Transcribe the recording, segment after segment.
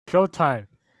Showtime.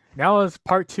 Now is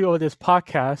part two of this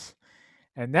podcast.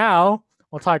 And now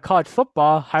we'll talk college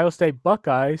football, Ohio State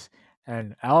Buckeyes,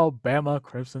 and Alabama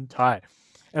Crimson Tide.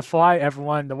 FYI,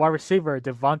 everyone, the wide receiver,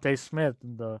 Devontae Smith,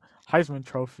 in the Heisman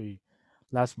Trophy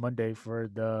last Monday for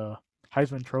the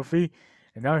Heisman Trophy.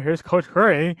 And now here's Coach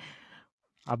Currie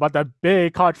about that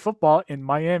big college football in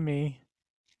Miami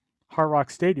Hard Rock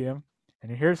Stadium.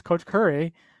 And here's Coach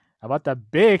Currie about that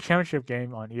big championship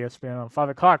game on ESPN on 5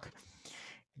 o'clock.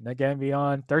 And that game be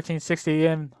on 1360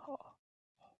 a.m.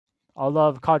 All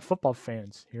love college football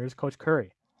fans. Here's Coach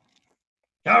Currie.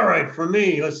 All right, for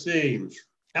me, let's see.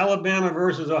 Alabama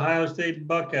versus Ohio State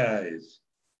Buckeyes.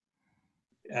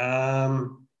 I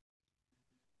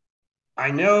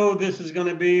know this is going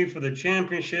to be for the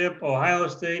championship. Ohio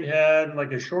State had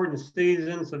like a shortened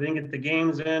season, so they didn't get the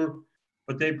games in,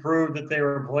 but they proved that they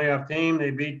were a playoff team.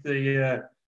 They beat the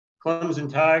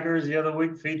Clemson Tigers the other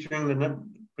week,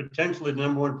 featuring potentially the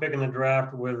number one pick in the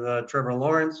draft with Trevor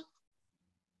Lawrence.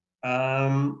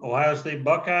 Ohio State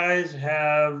Buckeyes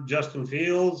have Justin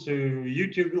Fields, who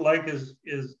you two like as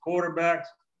quarterbacks.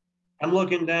 I'm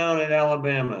looking down at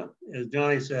Alabama, as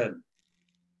Johnny said.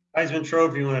 Heisman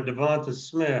Trophy winner Devonta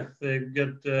Smith. They've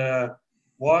got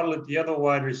Waddle at the other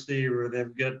wide receiver.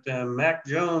 They've got Mac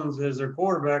Jones as their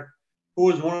quarterback, who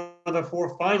was one of the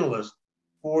four finalists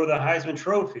for the Heisman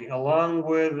Trophy, along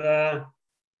with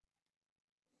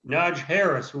Najee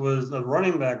Harris, who was the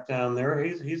running back down there.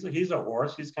 He's a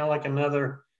horse. He's kind of like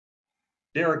another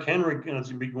Derrick Henry going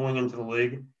to be going into the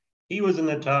league. He was in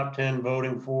the top 10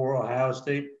 voting for Ohio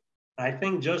State. I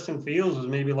think Justin Fields was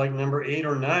maybe like number 8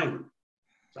 or 9.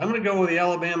 So I'm going to go with the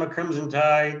Alabama Crimson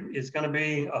Tide. It's going to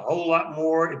be a whole lot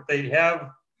more if they have.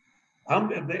 Are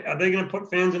they going to put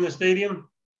fans in the stadium?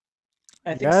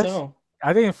 I think so.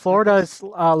 I think Florida is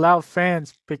allowed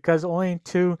fans because only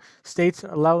 2 states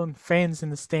allowing fans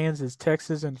in the stands is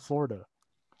Texas and Florida.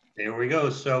 There we go.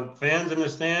 So fans in the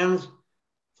stands,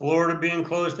 Florida being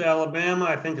close to Alabama.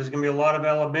 I think there's going to be a lot of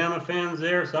Alabama fans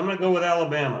there. So I'm going to go with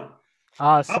Alabama.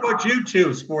 How about you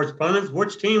two, sports pundits?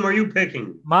 Which team are you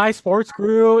picking? My sports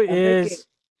guru is.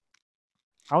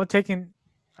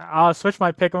 I'll switch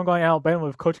my pick. I'm going Alabama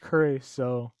with Coach Currie.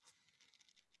 So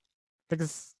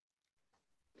because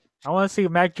I want to see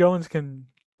if Mac Jones can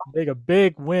make a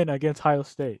big win against Ohio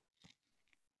State.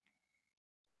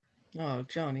 Oh,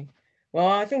 Johnny. Well,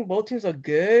 I think both teams are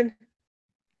good.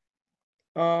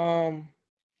 I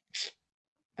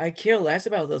care less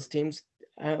about those teams.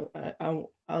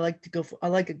 I like to go for. I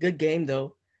like a good game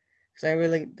though, because I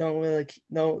really don't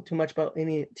know too much about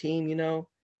any team, you know.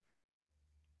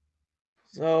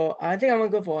 So I think I'm gonna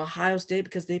go for Ohio State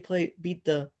because they beat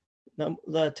the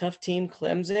tough team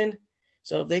Clemson.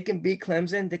 So if they can beat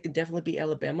Clemson, they can definitely beat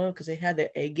Alabama because they had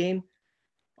their A game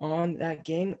on that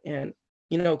game, and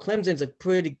you know Clemson's a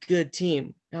pretty good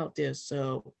team out there.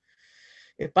 So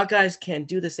if Buckeyes can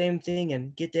do the same thing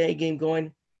and get the A game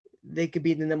going, they could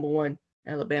be the number 1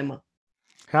 Alabama.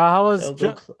 How's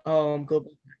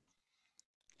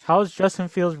Justin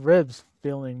Fields' ribs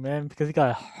feeling, man? Because he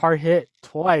got hard hit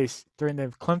twice during the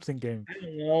Clemson game. I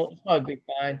don't know. It's probably be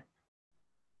fine.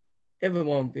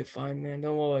 Everyone will be fine, man.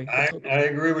 Don't worry. I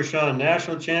agree with Sean.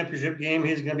 National championship game,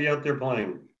 he's going to be out there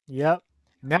playing. Yep.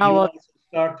 Now he wants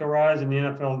stock to rise in the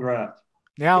NFL draft.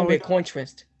 Now we coin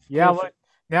twist. Yeah.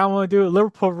 Now we'll do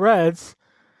Liverpool Reds.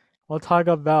 We'll talk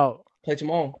about play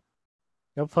tomorrow.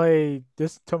 They'll play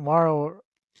this tomorrow,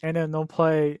 and then they'll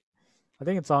play. I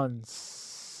think it's on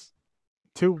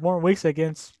 2 more weeks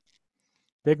against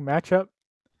big matchup.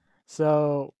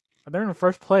 So they're in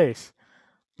first place.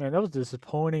 Man, that was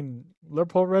disappointing.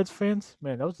 Liverpool Reds fans,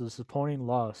 man, that was a disappointing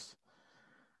loss.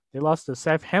 They lost to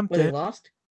Southampton. They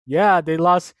lost? Yeah, they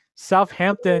lost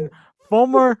Southampton.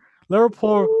 Former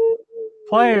Liverpool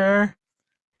player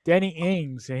Danny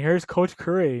Ings, and here's Coach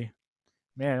Currie.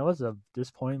 Man, it was a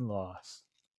disappointing loss.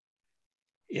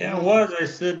 Yeah, it was. I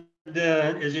said,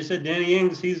 as you said, Danny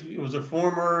Ings, he was a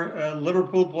former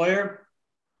Liverpool player.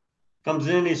 Comes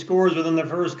in, he scores within the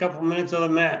first couple minutes of the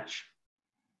match.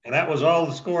 And that was all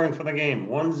the scoring for the game,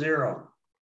 1-0.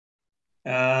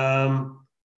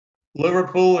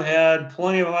 Liverpool had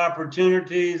plenty of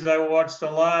opportunities. I watched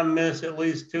Salah miss at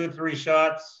least 2 or 3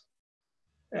 shots.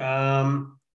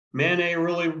 Mane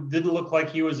really didn't look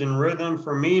like he was in rhythm.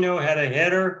 Firmino had a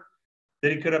header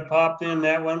that he could have popped in.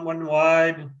 That went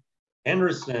wide.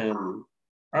 Henderson,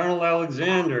 Arnold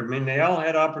Alexander. I mean, they all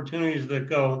had opportunities to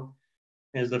go.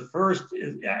 After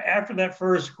that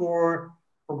first score,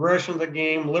 progression of the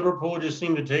game, Liverpool just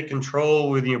seemed to take control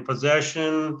with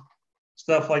possession,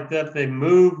 stuff like that. They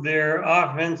moved their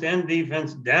offense and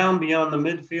defense down beyond the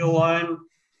midfield line,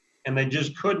 and they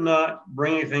just could not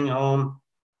bring anything home.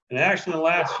 And actually, in the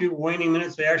last few waning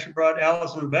minutes, they actually brought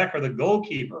Allison Becker, the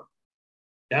goalkeeper,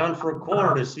 down for a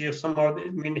corner to see if have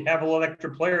a little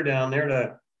extra player down there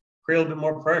to create a little bit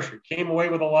more pressure. Came away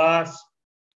with a loss.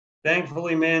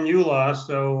 Thankfully, Man U lost,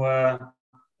 so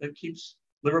that keeps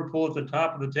Liverpool at the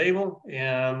top of the table,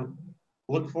 and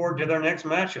look forward to their next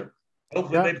matchup.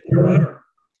 Hopefully, they play better.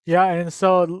 Yeah, and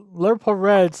so Liverpool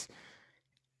Reds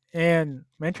and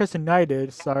Manchester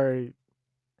United. Sorry,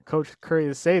 Coach Currie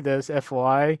to say this,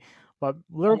 FYI, but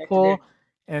Liverpool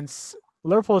and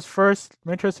Liverpool's first,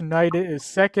 Manchester United is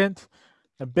second.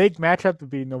 A big matchup would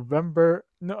be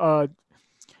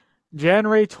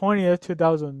January 20th,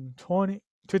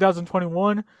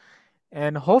 2021.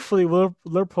 And hopefully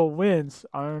Liverpool wins.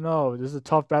 I don't know. This is a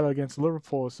tough battle against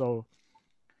Liverpool. So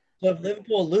if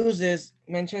Liverpool loses,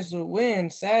 Manchester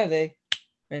wins Saturday,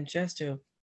 Manchester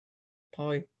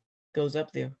probably goes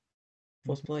up there,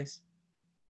 first place.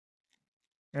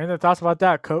 any thoughts about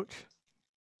that, Coach?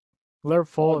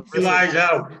 Liverpool Lies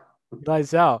out.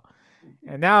 Lies out.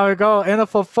 And now we go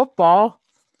NFL football.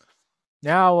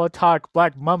 Now we'll talk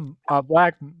Black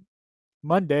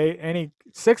Monday. Any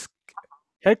 6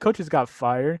 head coaches got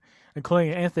fired,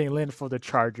 including Anthony Lynn for the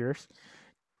Chargers.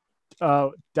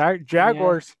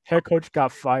 Jaguars head coach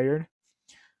got fired.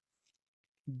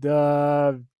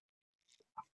 I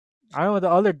don't know the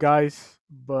other guys,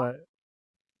 but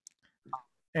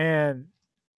and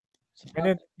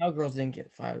then Cowgirls didn't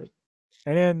get fired.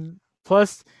 And then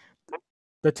plus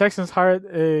the Texans hired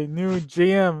a new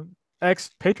GM,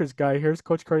 ex Patriots guy. Here's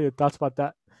Coach Currie. Your thoughts about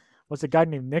that? What's a guy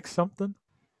named Nick something?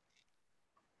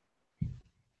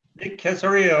 Nick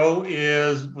Caserio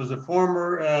was a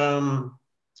former,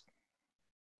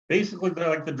 basically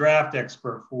like the draft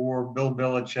expert for Bill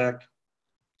Belichick.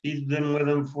 He's been with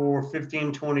him for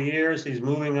 15, 20 years. He's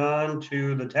moving on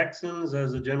to the Texans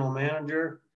as a general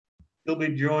manager. He'll be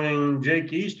joining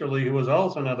Jake Easterly, who was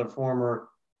also another former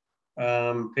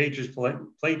Patriots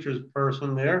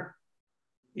person there.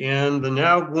 And the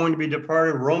now going to be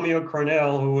departed Romeo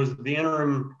Cornell, who was the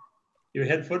interim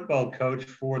head football coach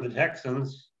for the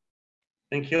Texans.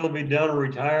 I think he'll be done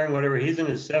retiring, whatever. He's in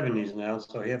his 70s now,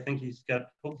 so I think he's got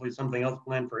hopefully something else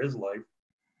planned for his life.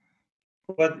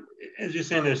 But as you're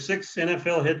saying, there's 6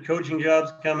 NFL head coaching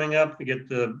jobs coming up. We get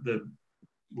the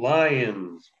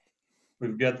Lions.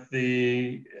 We've got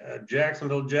the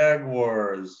Jacksonville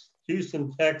Jaguars,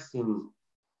 Houston Texans,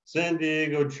 San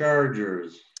Diego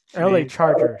Chargers. LA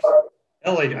Chargers.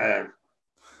 I'll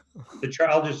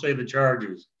just say the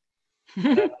Chargers.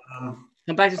 Come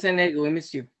back to San Diego. We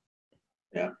missed you.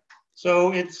 Yeah.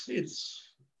 So it's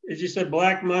as you said,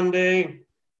 Black Monday.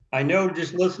 I know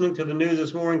just listening to the news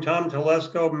this morning, Tom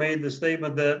Telesco made the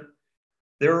statement that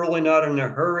they're really not in a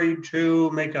hurry to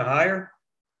make a hire.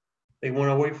 They want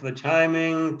to wait for the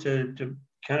timing to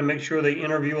kind of make sure they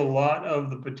interview a lot of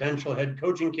the potential head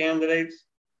coaching candidates.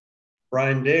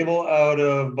 Brian Dable out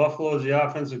of Buffalo is the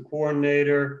offensive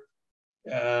coordinator.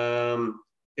 Eric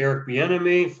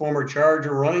Bieniemy, former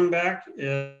Charger running back,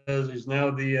 is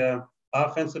now the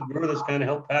offensive guru that's kind of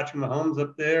helped Patrick Mahomes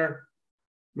up there.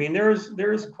 I mean,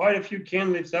 there's quite a few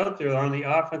candidates out there on the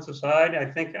offensive side. I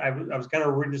think I was kind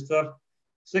of reading stuff,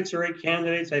 6 or 8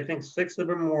 candidates. I think 6 of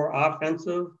them were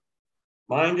offensive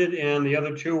minded, and the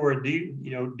other 2 were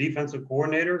defensive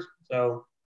coordinators. So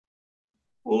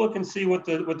we'll look and see what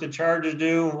the Chargers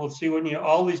do. We'll see what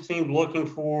all these teams looking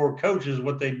for coaches,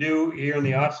 what they do here in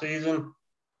the off season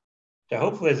to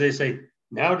hopefully, as they say,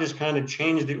 now just kind of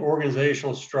change the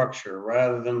organizational structure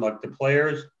rather than like the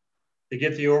players. To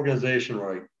get the organization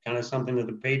right, kind of something that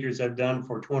the Patriots have done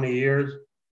for 20 years.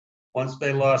 Once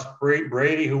they lost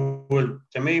Brady, who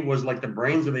to me was like the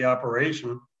brains of the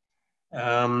operation,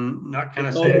 not kind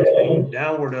of saying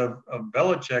downward of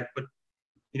Belichick, but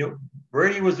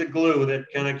Brady was the glue that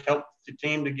kind of helped the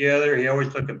team together. He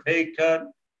always took a pay cut.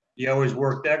 He always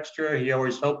worked extra. He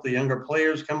always helped the younger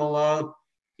players come along.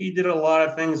 He did a lot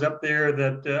of things up there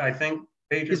that I think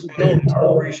Patriots fans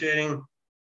are appreciating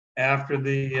after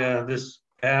this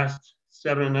past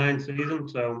 7-9 season.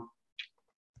 So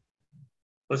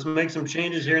let's make some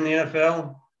changes here in the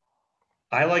NFL.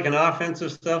 I like an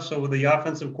offensive stuff. So with the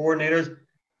offensive coordinators,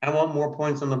 I want more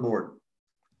points on the board.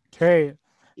 Okay.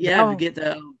 Yeah, we get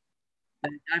the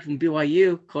guy from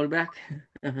BYU, quarterback.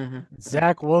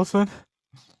 Zach Wilson.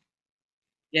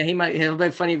 Yeah, it'll be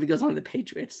funny if he goes on the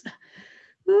Patriots.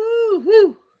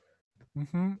 Woo!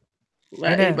 Mm-hmm.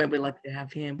 Well, anybody would like to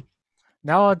have him.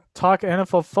 Now I'll talk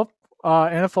NFL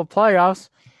playoffs.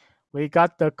 We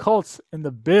got the Colts and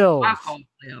the Bills.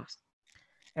 Playoffs.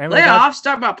 And playoffs?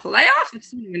 Talk about playoffs?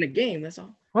 It's not even a game, that's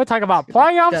all. We'll talk about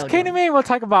playoffs, kidding me? We'll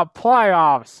talk about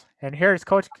playoffs. And here's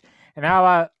Coach. And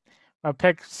now I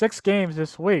picked 6 games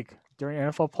this week during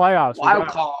NFL playoffs. We Wild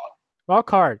got card. wild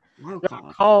card. Wild We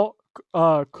got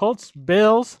card. Colts,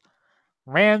 Bills,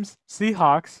 Rams,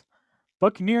 Seahawks,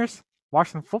 Buccaneers,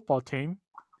 Washington football team,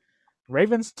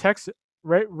 Ravens,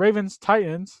 Ravens,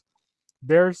 Titans,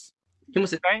 Bears, You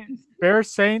must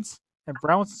Bears, Saints, and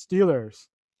Browns, Steelers.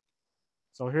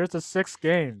 So here's the 6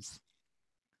 games.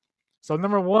 So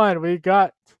number one, we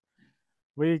got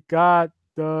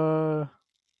the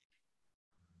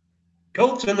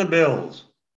Colts and the Bills.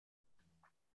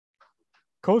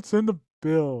 Colts and the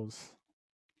Bills.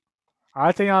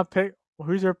 I think I'll pick.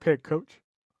 Who's your pick, Coach?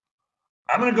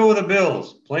 I'm going to go with the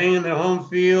Bills, playing in the home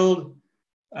field.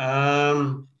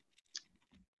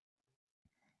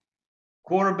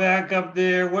 Quarterback up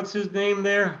there, what's his name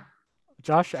there?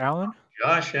 Josh Allen.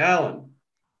 Josh Allen.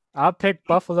 I'll pick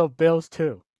Buffalo Bills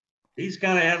too. He's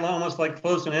kind of had almost like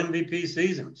close to an MVP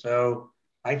season. So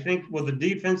I think with the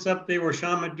defense up there, where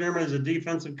Sean McDermott is a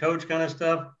defensive coach kind of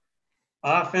stuff,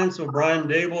 offense with Brian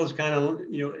Dable has kind of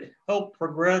helped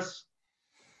progress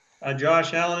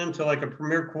Josh Allen into like a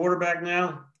premier quarterback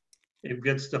now. They've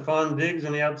got Stephon Diggs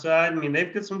on the outside. I mean,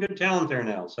 they've got some good talent there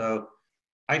now. So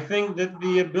I think that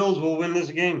the Bills will win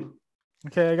this game.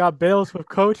 Okay, I got Bills with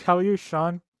Coach. How are you,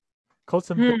 Sean?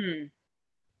 Colts and Bills.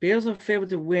 Bills are favored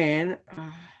to win.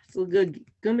 It's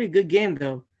gonna be a good game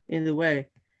though. Either way,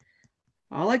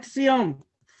 I like to see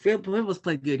Philip Rivers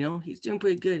play good. He's doing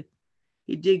pretty good.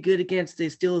 He did good against the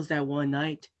Steelers that one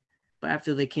night, but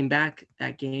after they came back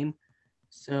that game,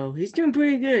 so he's doing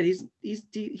pretty good.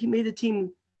 He made the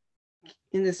team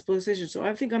in this position, so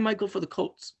I think I might go for the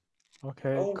Colts.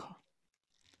 Okay. Oh,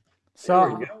 So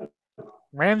there we go.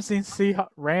 Rams and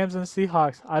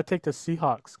Seahawks. I take the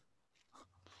Seahawks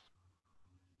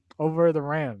over the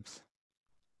Rams.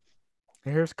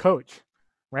 And here's Coach.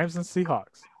 Rams and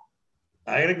Seahawks.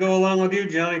 I got to go along with you,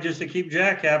 Johnny, just to keep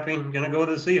Jack happy. I'm going to go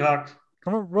with the Seahawks.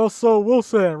 Come on, Russell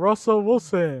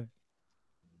Wilson.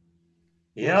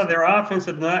 Yeah, their offense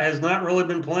has not really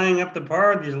been playing up to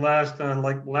par these last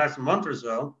month or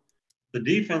so. The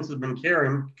defense has been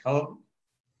carrying.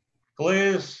 Calais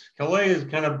has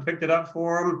kind of picked it up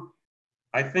for him.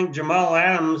 I think Jamal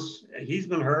Adams, he's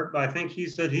been hurt, but I think he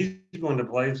said he's going to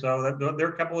play. So they're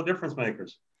a couple of difference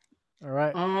makers. All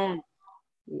right.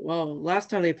 Well, last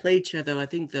time they played each other, I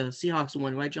think the Seahawks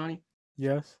won, right, Johnny?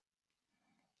 Yes.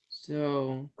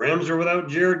 So Rams are without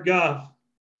Jared Goff.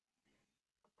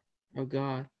 Oh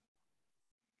God.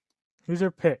 Who's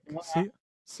your pick?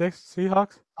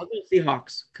 Seahawks? I'll go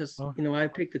Seahawks because Oh. I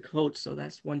picked the Colts, so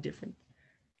that's one different.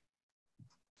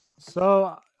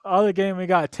 So other game we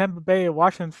got Tampa Bay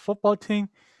Washington football team.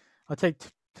 I'll take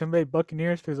Tampa Bay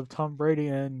Buccaneers because of Tom Brady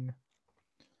and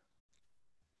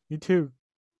you too.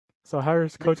 So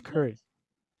how's Coach Currie?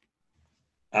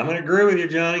 I'm going to agree with you,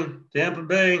 Johnny. Tampa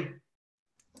Bay.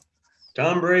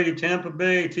 Tom Brady, Tampa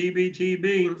Bay,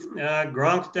 TBTB.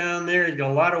 Gronk's down there. He's got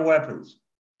a lot of weapons.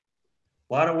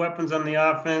 A lot of weapons on the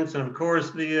offense. And, of course,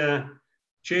 the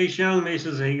Chase Young,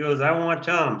 he goes, I want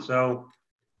Tom. So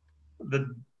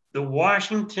the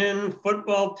Washington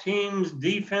football team's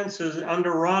defense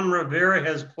under Ron Rivera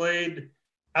has played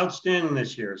outstanding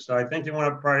this year. So I think they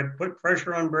want to probably put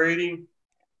pressure on Brady,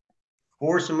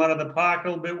 force him out of the pocket a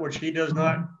little bit, which he does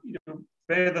not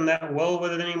fare them that well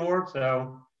with it anymore.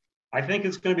 So I think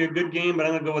it's going to be a good game, but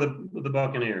I'm going to go with the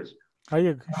Buccaneers. How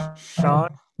you, Sean?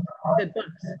 The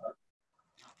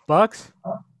Bucks?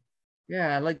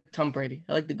 Yeah, I like Tom Brady.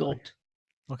 I like the GOAT.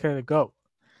 Okay, the GOAT.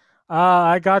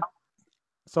 I got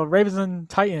Ravens and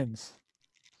Titans.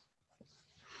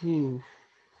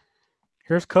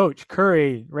 Here's Coach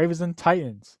Currie, Ravens and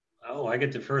Titans. Oh, I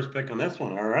get the first pick on this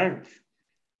one. All right.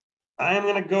 I am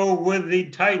going to go with the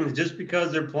Titans just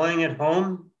because they're playing at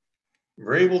home.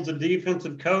 Vrabel's a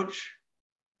defensive coach.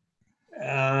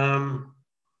 To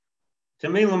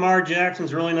me, Lamar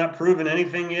Jackson's really not proven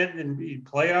anything yet in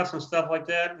playoffs and stuff like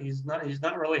that. He's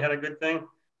not really had a good thing.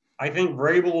 I think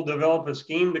Vrabel will develop a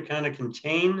scheme to kind of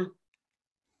contain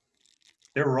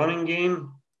their running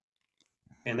game,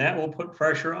 and that will put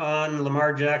pressure on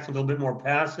Lamar Jackson, a little bit more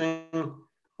passing.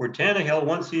 Where Tannehill,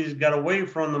 once he's got away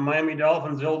from the Miami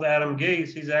Dolphins' old Adam Gase,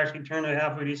 he's actually turned a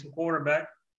halfway decent quarterback.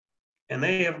 And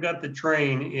they have got the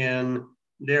train in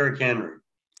Derrick Henry.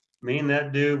 Me and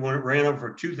that dude ran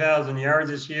over 2,000 yards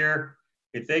this year.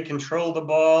 If they control the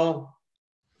ball,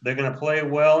 they're going to play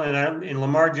well. And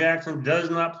Lamar Jackson does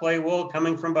not play well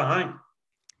coming from behind.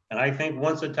 And I think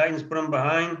once the Titans put him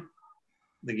behind,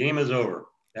 the game is over.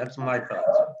 That's my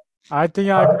thoughts. I think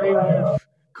I agree with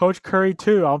Coach Currie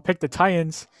too. I'll pick the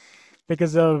Titans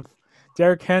because of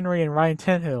Derrick Henry and Ryan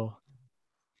Tannehill.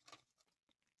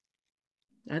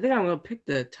 I think I'm going to pick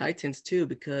the Titans too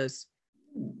because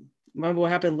Remember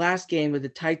what happened last game with the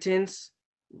Titans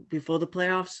before the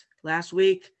playoffs last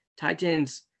week?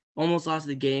 Titans almost lost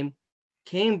the game,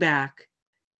 came back,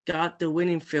 got the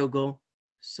winning field goal.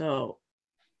 So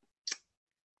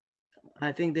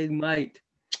I think they might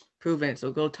prove it.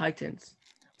 So go Titans.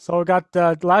 So we got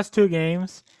the last two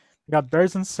games. We got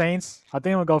Bears and Saints. I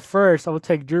think I'm gonna go first. I will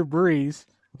take Drew Brees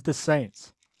with the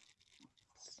Saints.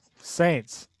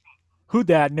 Saints. Who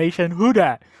dat nation? Who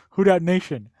dat? Who dat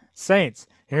nation? Saints.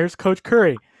 Here's Coach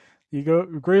Currie. You go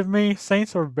agree with me,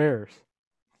 Saints or Bears?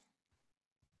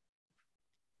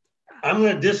 I'm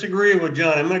going to disagree with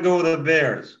John. I'm going to go with the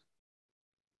Bears.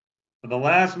 For the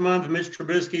last month, Mitch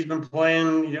Trubisky's been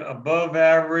playing above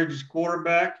average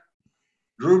quarterback.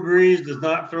 Drew Brees does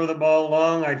not throw the ball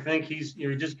long. I think he's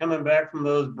just coming back from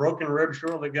those broken ribs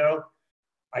shortly ago.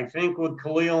 I think with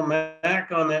Khalil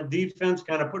Mack on that defense,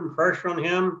 kind of putting pressure on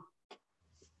him,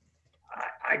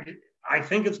 I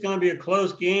think it's going to be a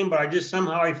close game, but I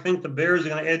think the Bears are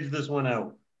going to edge this one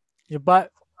out. Yeah,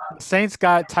 but the Saints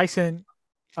got Tyson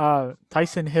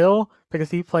Hill because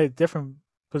he played different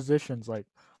positions like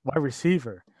wide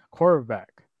receiver,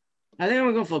 quarterback. I think I'm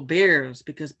gonna go for Bears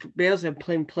because Bears have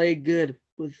played good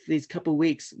with these couple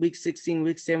weeks. Week 16,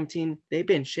 week 17, they've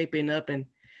been shaping up and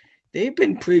they've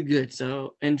been pretty good.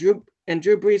 So and Drew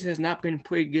Brees has not been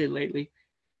pretty good lately.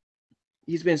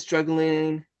 He's been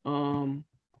struggling. I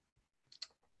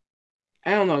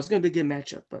don't know. It's gonna be a good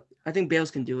matchup, but I think Bears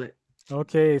can do it.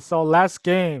 Okay, so last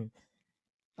game.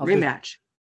 Rematch.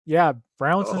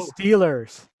 Browns and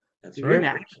Steelers. That's right.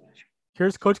 Rematch.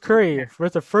 Here's Coach Currie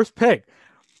with the first pick.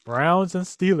 Browns and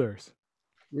Steelers.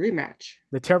 Rematch.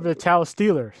 The Terror of the Towel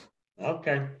Steelers.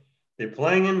 Okay. They're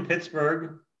playing in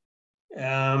Pittsburgh.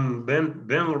 Ben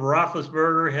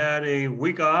Roethlisberger had a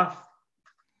week off.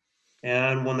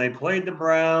 And when they played the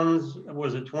Browns,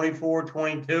 was it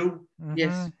 24-22? Mm-hmm.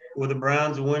 Yes. With the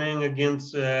Browns winning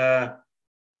against the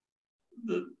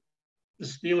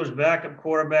Steelers' backup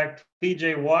quarterback,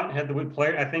 T.J. Watt, had the weak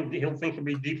player. I think he'll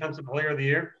be Defensive Player of the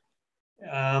Year.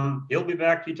 He'll be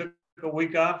back. He took a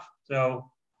week off. So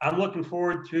I'm looking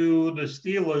forward to the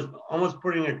Steelers almost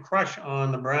putting a crush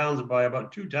on the Browns by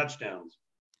about 2 touchdowns.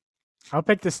 I'll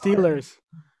pick the Steelers.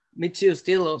 Me too.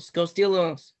 Steelers. Go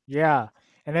Steelers. Yeah.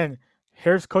 And then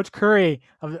here's Coach Currie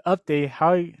of the update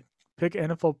how you pick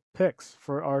NFL picks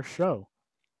for our show.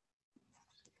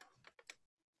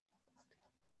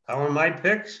 How are my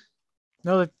picks?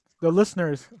 No, the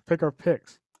listeners pick our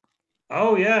picks.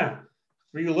 Oh, yeah.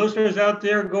 For you listeners out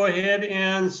there, go ahead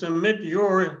and submit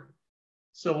your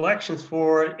selections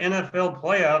for NFL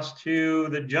playoffs to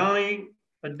the Johnny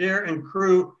Adair and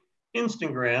Crew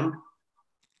Instagram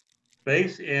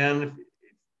space. And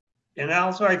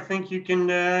also, I think you can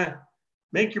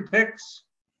make your picks.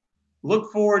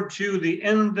 Look forward to the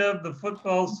end of the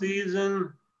football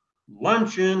season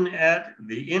luncheon at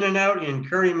the In-N-Out in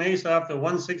Currie Mesa off the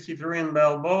 163 in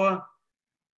Balboa.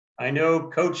 I know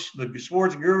Coach, the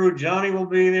sports guru, Johnny will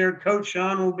be there. Coach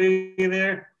Sean will be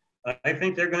there. I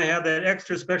think they're going to have that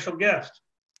extra special guest.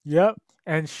 Yep.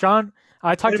 And Sean,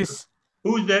 I talked to...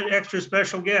 Who's that extra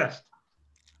special guest?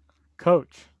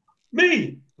 Coach.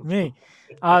 Me.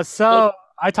 So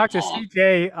I talked to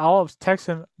CJ. I'll text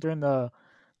him during the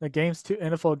games, to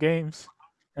NFL games.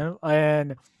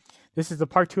 And this is the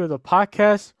part 2 of the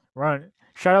podcast.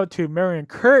 Shout out to Mary and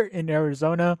Kurt in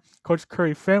Arizona, Coach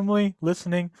Currie family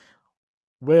listening,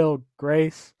 Will,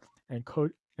 Grace, and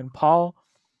Coach and Paul.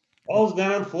 Paul's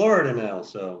down in Florida now,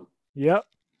 so. Yep.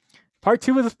 Part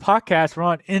 2 of this podcast, we're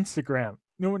on Instagram.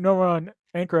 No, we're on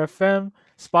Anchor FM,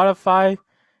 Spotify,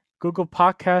 Google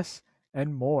Podcasts,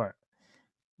 and more.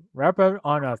 Wrap up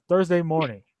on a Thursday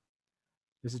morning.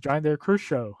 This is Giant Dare Cruise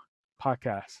Show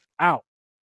podcast. Out.